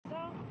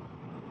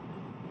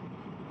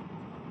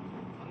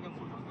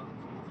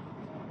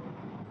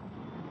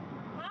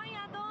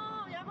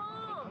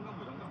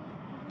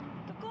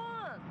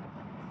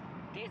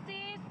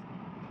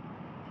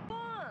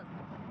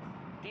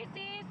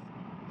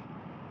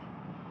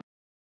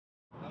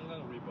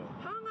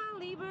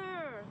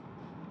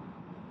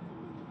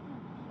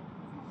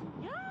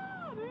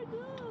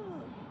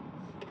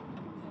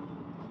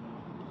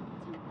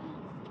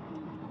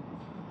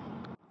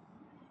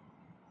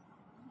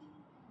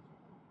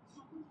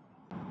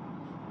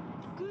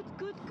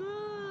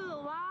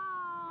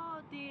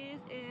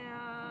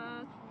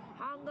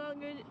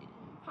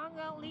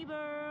about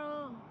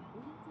liver?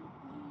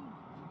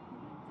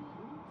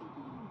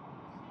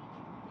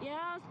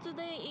 Yes,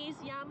 today is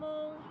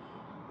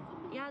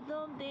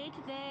Yadom day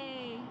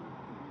today.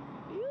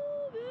 You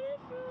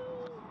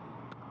beautiful.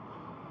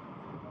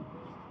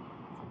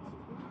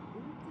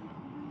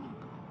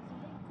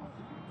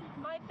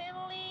 My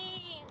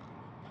family.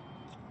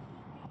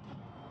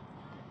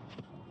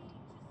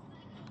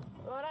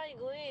 What are you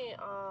doing?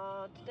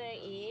 Today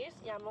is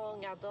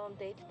Yadom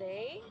day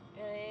today,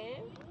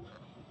 and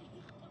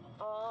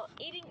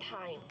eating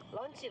time.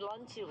 Lunch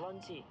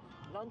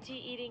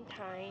eating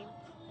time.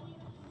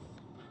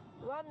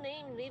 What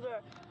name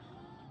liver?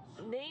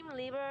 Name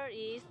liver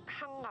is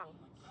한강.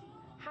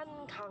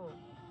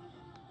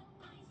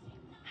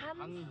 한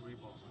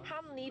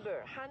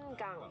리버.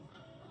 한강.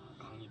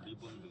 강이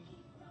리본데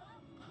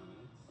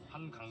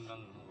한강강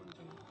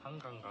거잖아요.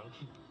 한강강.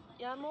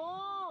 야모.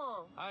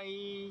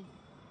 하이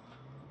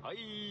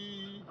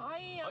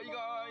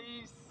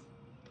가이스.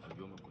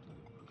 위험할 것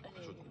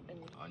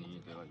같은데.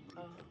 아니 내가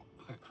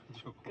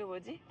이거 그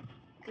뭐지?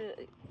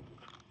 그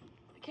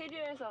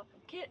캐리어에서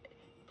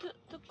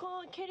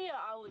투콘 캐리어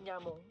아웃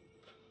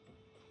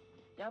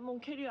야몽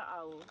캐리어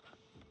아웃.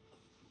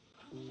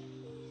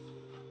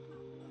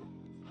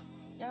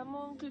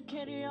 야몽 to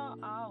캐리어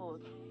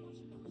아웃.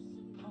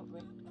 왜?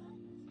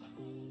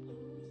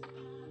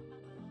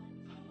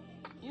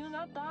 You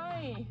not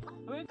die.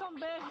 Welcome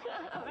back.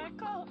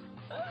 Welcome.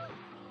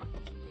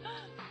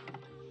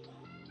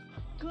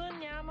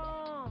 Good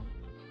야몽.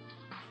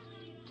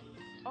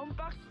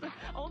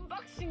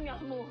 언박싱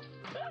야몽.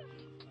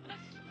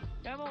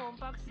 야몽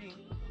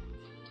언박싱.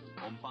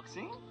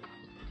 언박싱?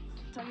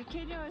 자기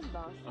캐리어에서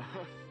나왔어.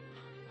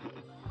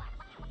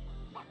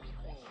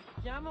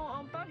 야몽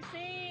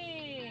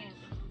언박싱.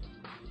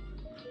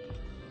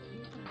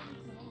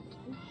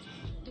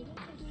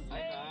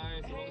 Hi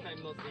guys, long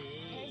time no see.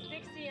 Hey,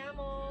 sexy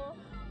야몽.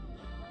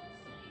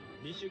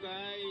 Miss you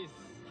guys.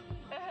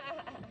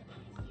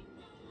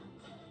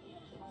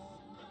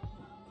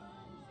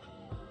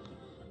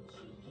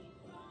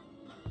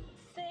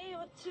 Say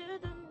what you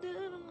don't do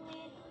to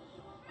me.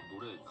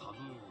 노래 가수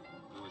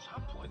그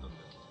샴푸가 있던데.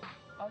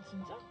 아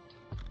진짜?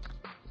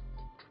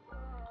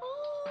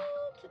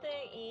 Oh,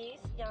 today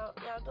is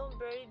Yadom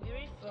very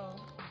beautiful.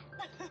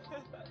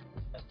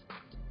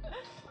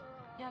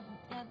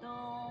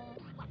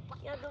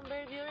 Yadom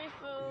very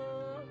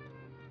beautiful.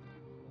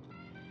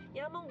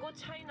 Yamon go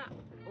China.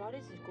 What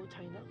is it? Go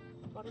China?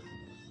 What is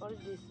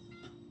this?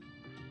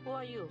 Who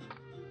are you?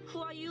 Who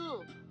are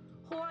you?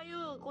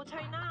 Go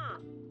China.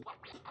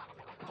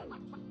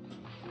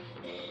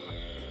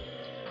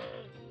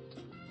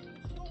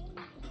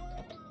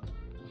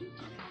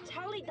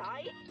 Charlie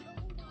died?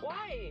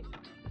 Why?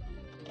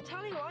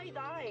 Charlie, why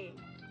die?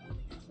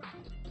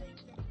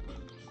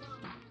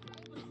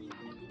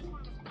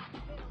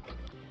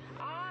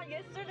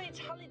 Yesterday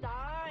Charlie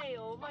died.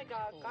 Oh my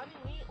god,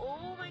 gamin.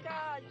 Oh my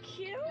god,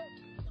 kill?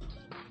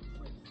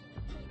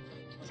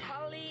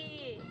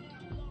 Charlie,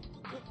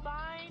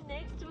 goodbye,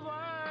 next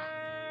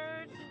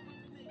word.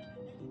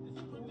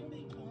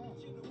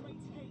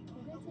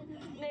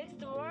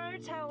 Next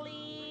word,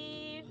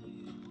 Charlie.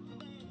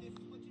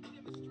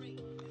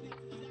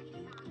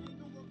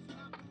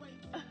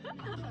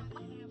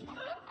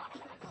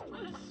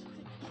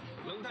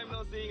 Long time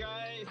no see,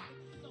 guys.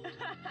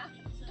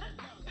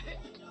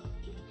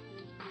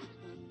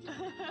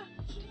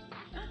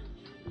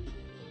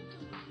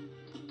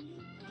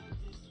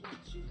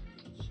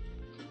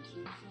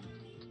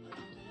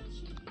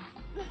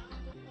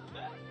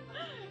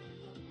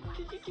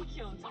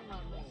 키키키키 엄청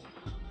많네.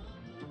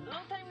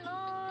 Long time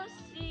no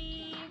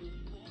see.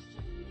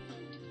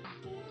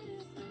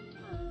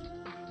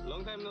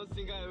 Long time no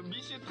see, guys.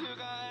 Miss you too,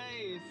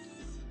 guys.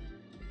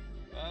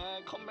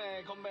 Come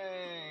back.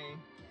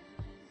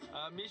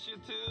 Miss you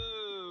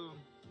too.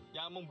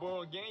 Yeah, I'm on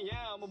board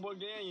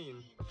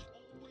again.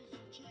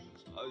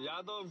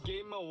 Yadom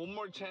gave me one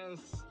more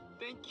chance.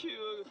 Thank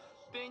you,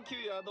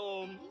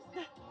 Yadom.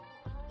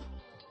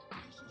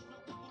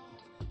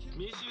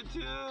 Miss you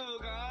too,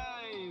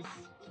 guys.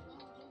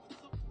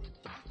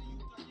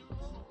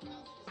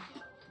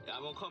 Yeah,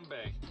 I'm gonna come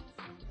back.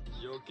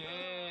 You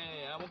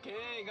okay? I'm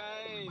okay,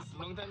 guys.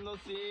 Long time no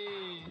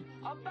see.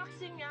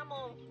 Unboxing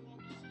야몽.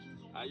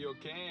 Are you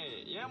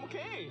okay? Yeah, I'm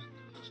okay.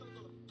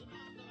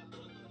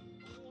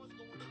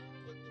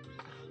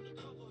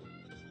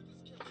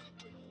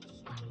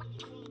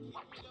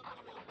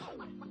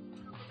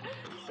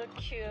 So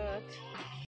cute.